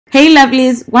Hey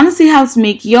lovelies, want to see how to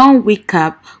make your own wig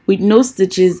cap with no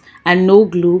stitches and no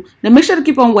glue? Then make sure to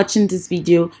keep on watching this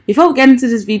video. Before we get into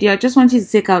this video, I just want you to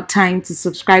take out time to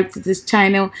subscribe to this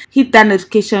channel, hit that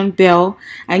notification bell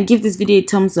and give this video a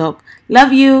thumbs up.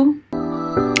 Love you!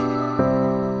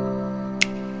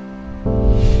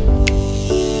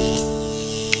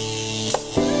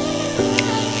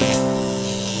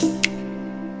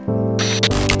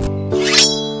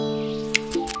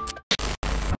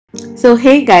 So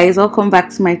hey guys, welcome back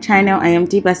to my channel. I am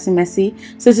Messi.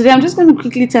 So today I'm just going to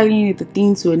quickly tell you the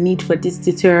things you'll need for this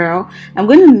tutorial. I'm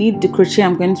going to need the crochet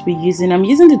I'm going to be using. I'm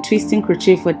using the twisting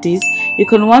crochet for this. You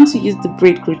can want to use the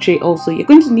braid crochet also. You're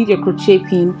going to need your crochet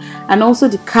pin and also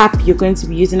the cap you're going to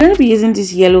be using. I'm going to be using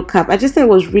this yellow cap. I just thought it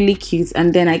was really cute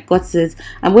and then I got it.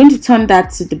 I'm going to turn that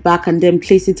to the back and then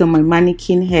place it on my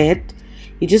mannequin head.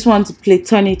 You just want to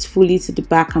turn it fully to the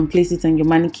back and place it on your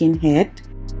mannequin head.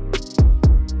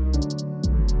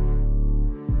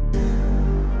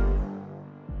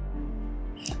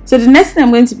 So the next thing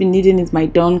I'm going to be needing is my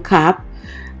dawn cap,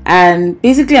 and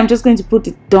basically I'm just going to put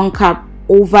the dawn cap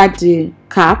over the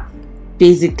cap.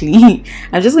 Basically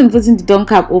I'm just going to put in the dawn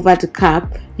cap over the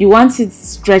cap. You want it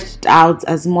stretched out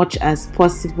as much as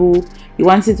possible. You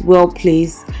want it well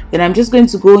placed. Then I'm just going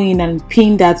to go in and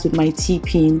pin that with my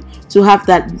T-pin to have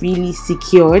that really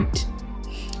secured.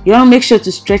 You want to make sure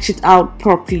to stretch it out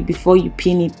properly before you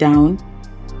pin it down.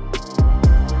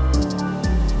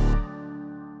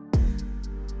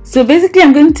 So basically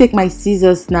I'm going to take my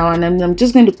scissors now and I'm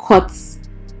just going to cut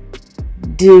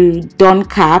the dawn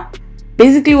cap.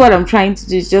 Basically what I'm trying to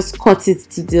do is just cut it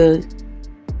to the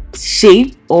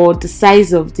shape or the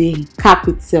size of the cap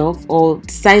itself, or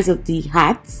the size of the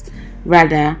hat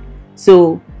rather.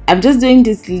 So I'm just doing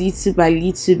this little by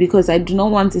little because I do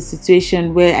not want a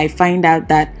situation where I find out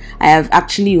that I have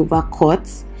actually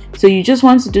overcut. So you just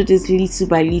want to do this little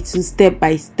by little, step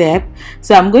by step.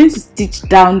 So I'm going to stitch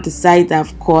down the side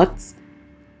I've cut.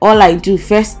 All I do,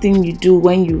 first thing you do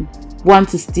when you want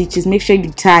to stitch is make sure you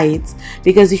tie it,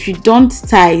 because if you don't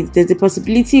tie it, there's a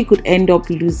possibility it could end up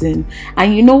losing.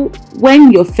 And you know,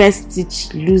 when your first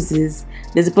stitch loses,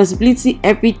 there's a possibility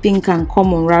everything can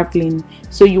come unraveling.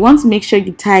 So you want to make sure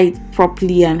you tie it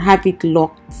properly and have it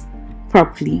locked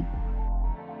properly.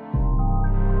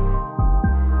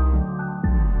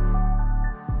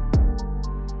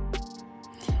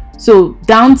 So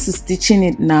down to stitching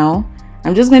it now.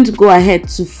 I'm just going to go ahead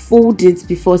to fold it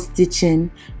before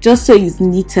stitching, just so it's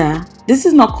neater. This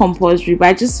is not compulsory, but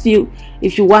I just feel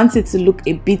if you want it to look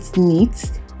a bit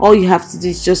neat, all you have to do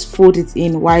is just fold it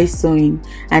in while sewing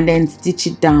and then stitch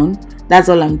it down. That's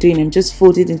all I'm doing. I'm just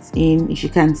folding it in, if you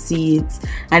can see it.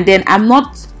 And then I'm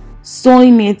not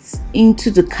sewing it into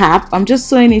the cap. I'm just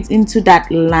sewing it into that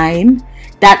line,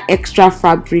 that extra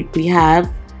fabric we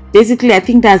have. Basically I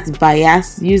think that's the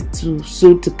bias used to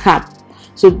sew the cap.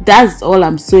 So that's all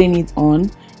I'm sewing it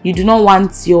on. You do not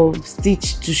want your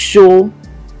stitch to show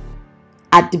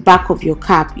at the back of your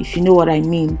cap, if you know what I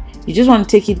mean. You just want to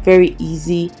take it very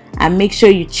easy and make sure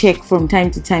you check from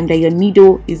time to time that your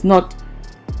needle is not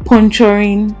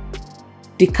puncturing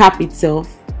the cap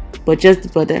itself, but just the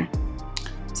border.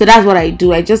 So that's what I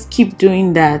do. I just keep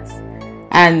doing that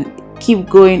and keep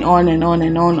going on and on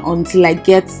and on until I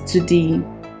get to the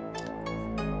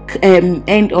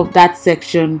end of that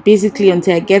section, basically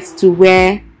until I get to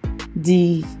where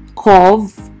the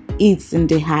curve is in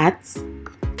the hat.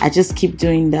 I just keep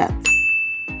doing that.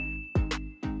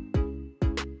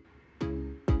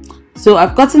 So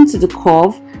I've gotten to the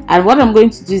curve, and what I'm going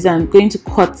to do is I'm going to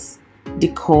cut the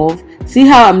curve. See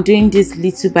how I'm doing this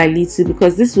little by little,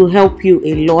 because this will help you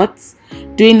a lot,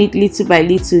 doing it little by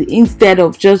little instead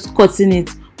of just cutting it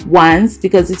once,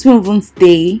 because it won't even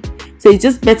stay. So it's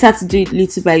just better to do it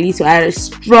little by little. I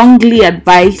strongly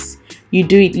advise you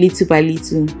do it little by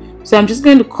little. So I'm just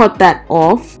going to cut that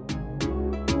off.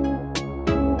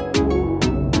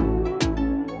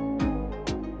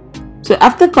 So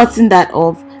after cutting that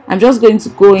off, I'm just going to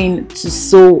go in to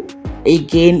sew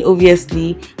again,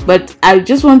 obviously, but I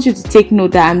just want you to take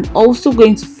note that I'm also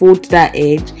going to fold that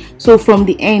edge. So from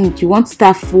the end, you want to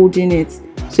start folding it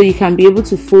so you can be able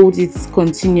to fold it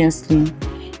continuously,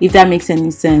 if that makes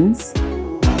any sense.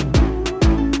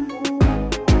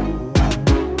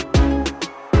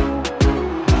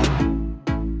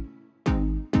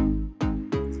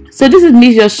 So this is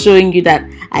me just showing you that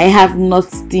I have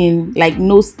nothing, like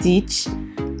no stitch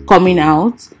coming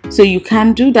out. So you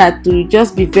can do that too.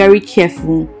 Just be very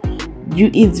careful.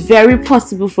 It's very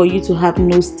possible for you to have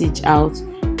no stitch out.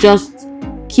 Just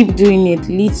keep doing it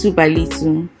little by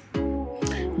little.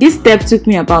 This step took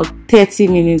me about 30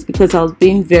 minutes because I was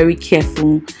being very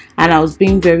careful and I was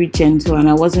being very gentle and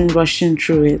I wasn't rushing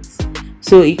through it.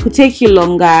 So it could take you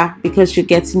longer because you're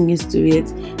getting used to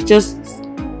it. Just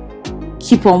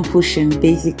keep on pushing,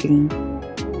 basically.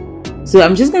 So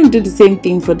I'm just going to do the same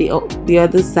thing for the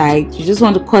other side. You just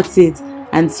want to cut it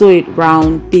and sew it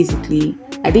round, basically.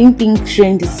 I didn't think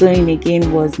showing the sewing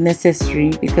again was necessary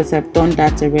because I've done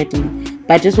that already,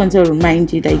 but I just want to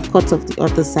remind you that you cut off the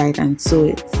other side and sew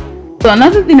it. So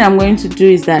another thing I'm going to do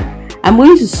is that I'm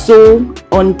going to sew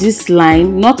on this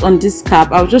line, not on this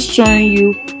cap. I was just showing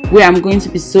you where I'm going to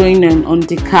be sewing on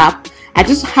the cap. I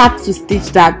just have to stitch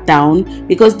that down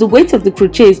because the weight of the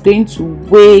crochet is going to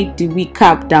weigh the wig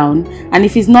cap down, and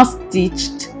if it's not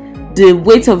stitched, the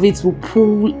weight of it will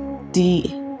pull the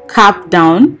cap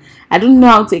down. I don't know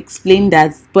how to explain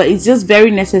that, but it's just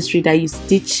very necessary that you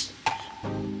stitch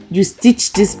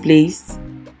this place.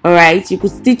 All right, you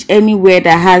could stitch anywhere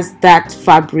that has that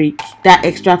fabric, that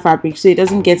extra fabric, so it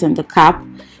doesn't get on the cap.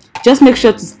 Just make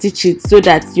sure to stitch it so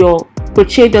that your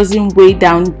crochet doesn't weigh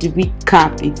down the wig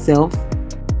cap itself.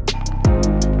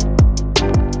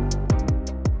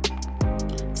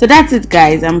 So that's it,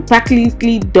 guys. I'm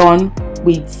practically done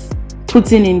with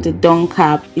putting in the dome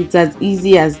cap. It's as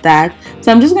easy as that.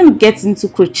 So I'm just going to get into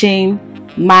crocheting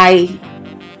my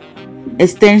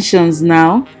extensions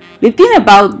now. The thing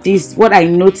about this, what I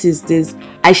noticed is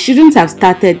I shouldn't have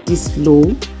started this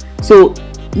low. So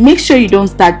make sure you don't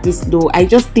start this low. I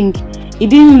just think it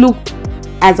didn't look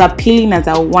as appealing as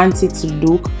I want it to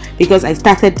look because I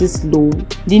started this low.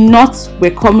 The knots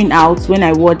were coming out when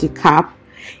I wore the cap.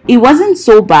 It wasn't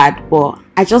so bad, but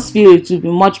I just feel it would be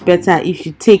much better if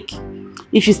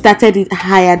you started it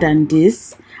higher than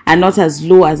this and not as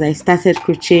low as I started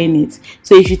crocheting it.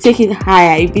 So if you take it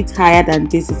higher, a bit higher than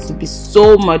this, it will be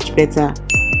so much better.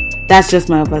 That's just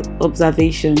my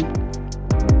observation.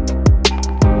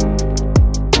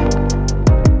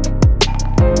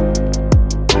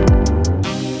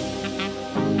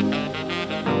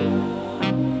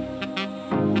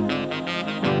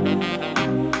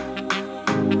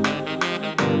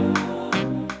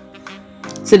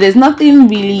 So there's nothing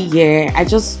really here. I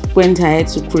just went ahead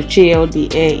to crochet all the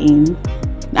air in.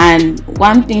 And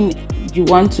one thing you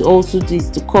want to also do is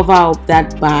to cover up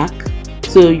that back.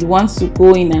 So you want to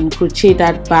go in and crochet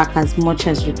that back as much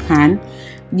as you can.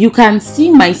 You can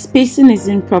see my spacing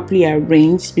isn't properly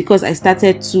arranged because I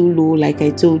started too low, like I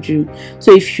told you.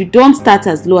 So if you don't start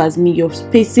as low as me, your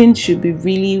spacing should be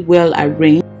really well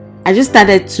arranged. I just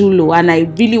started too low and I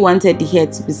really wanted the hair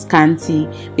to be scanty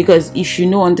because if you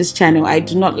know on this channel, I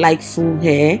do not like full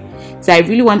hair. So I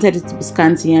really wanted it to be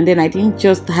scanty, and then I didn't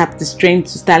just have the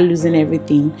strength to start losing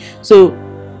everything. So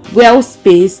well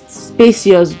spaced, space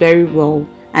yours very well,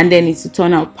 and then it will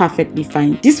turn out perfectly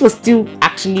fine. This was still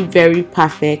actually very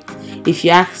perfect if you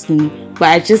ask me, but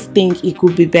I just think it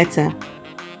could be better.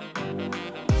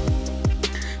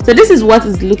 So this is what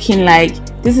it's looking like.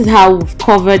 This is how we've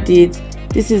covered it.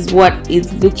 This is what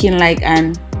it's looking like,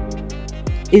 and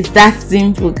it's that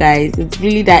simple, guys. It's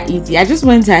really that easy. I just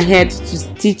went ahead to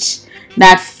stitch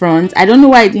that front. I don't know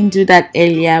why I didn't do that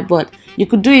earlier, but you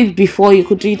could do it before, you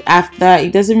could do it after.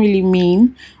 It doesn't really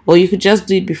mean, or you could just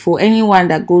do it before. Anyone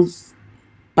that goes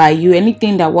by you,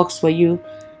 anything that works for you,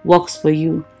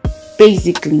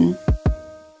 basically.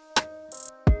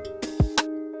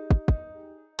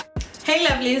 Hey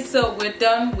lovelies, so we're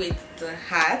done with the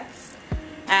hats.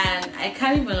 And I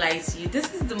can't even lie to you,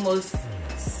 this is the most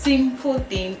simple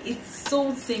thing. It's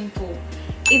so simple.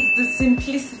 It's the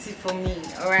simplicity for me,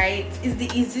 alright? It's the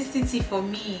easicity for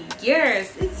me.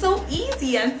 Yes, it's so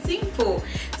easy and simple.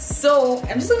 So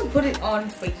I'm just going to put it on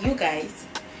for you guys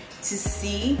to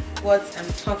see what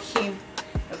I'm talking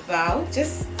about.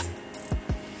 Just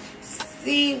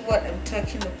see what I'm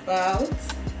talking about.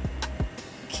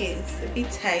 Okay, it's a bit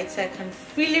tight, so I can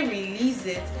really release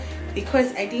it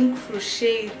because I didn't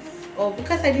crochet it, or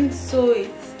because I didn't sew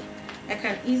it. I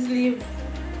can easily,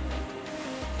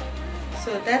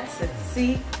 so that's it.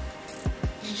 See,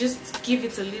 you just give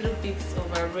it a little bit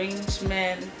of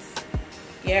arrangement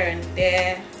here and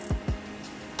there.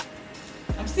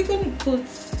 I'm still going to put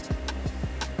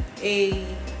a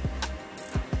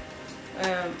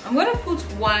I'm going to put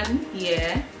one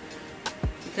here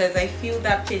because I feel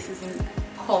that place isn't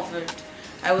covered.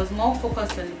 I was more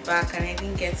focused on the back and I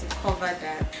didn't get to cover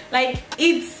that. Like,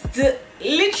 it's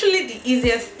literally the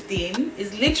easiest thing.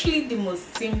 It's literally the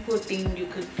most simple thing you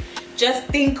could just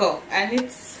think of, and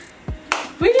it's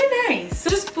really nice. So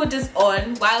just put this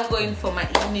on while going for my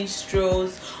evening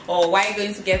strolls or while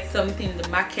going to get something in the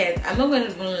market. I'm not going to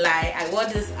even lie, I wore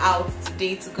this out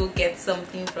today to go get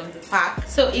something from the park.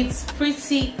 So it's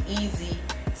pretty easy,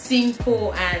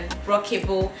 simple and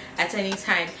rockable at any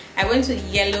time. I went to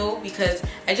yellow because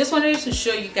I just wanted to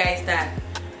show you guys that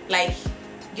like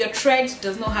your thread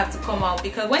does not have to come out,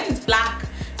 because when it's black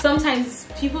sometimes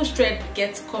people's thread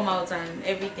gets to come out and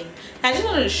everything. I just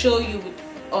wanted to show you with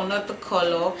another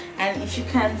color, and if you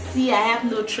can see, I have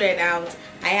no thread out,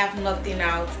 I have nothing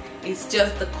out, it's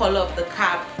just the color of the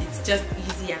cap. It's just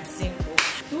easy and simple.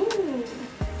 Ooh.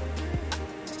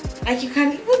 Like you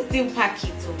can even still pack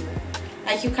it too.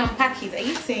 Like you can pack it. Are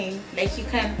you saying like you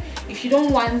can, if you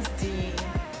don't want the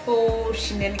whole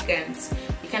shenanigans,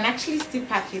 you can actually still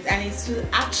pack it and it will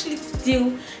actually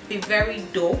still be very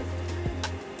dope.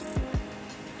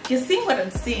 You see what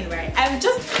I'm saying, right? I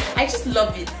just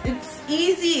love it. It's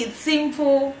easy, it's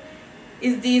simple,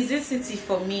 it's the easicity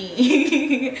for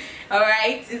me. All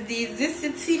right, it's the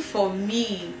easicity for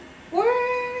me. What?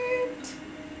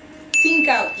 Think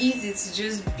how easy to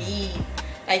just be.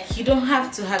 Like you don't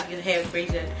have to have your hair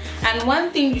braided. And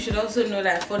one thing you should also know,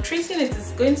 that for tracing it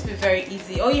is going to be very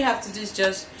easy. All you have to do is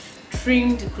just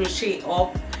trim the crochet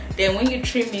up. Then when you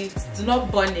trim it, do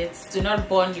not burn it, do not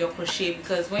burn your crochet,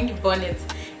 because when you burn it,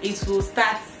 it will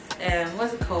start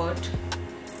what's it called,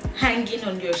 hanging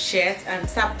on your shirt and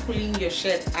start pulling your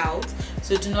shirt out.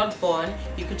 So do not burn.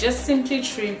 You could just simply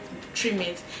trim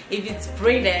it. If it's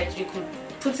braided, you could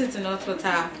put it in hot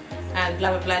water and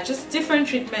blah blah blah, just different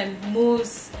treatment,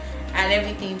 mousse and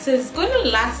everything, so it's going to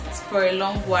last for a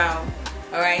long while.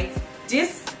 All right,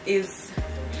 this is,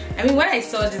 I mean, when I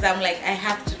saw this, I'm like, I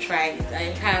have to try it,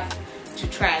 I have to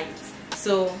try it.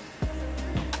 So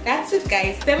that's it,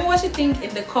 guys. Tell me what you think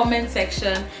in the comment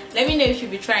section. Let me know if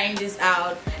you'll be trying this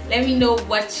out. Let me know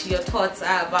what your thoughts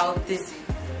are about this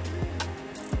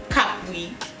cap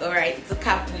wig. All right, it's a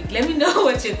cap wig. Let me know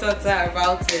what your thoughts are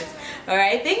about it. All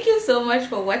right, thank you so much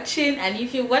for watching, and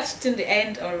if you watched to the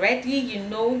end already, you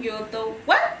know you're the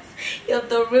what? You're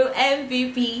the real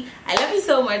MVP. I love you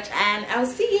so much, and I'll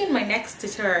see you in my next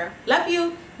tutorial. Love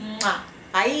you. Mwah.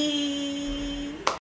 Bye.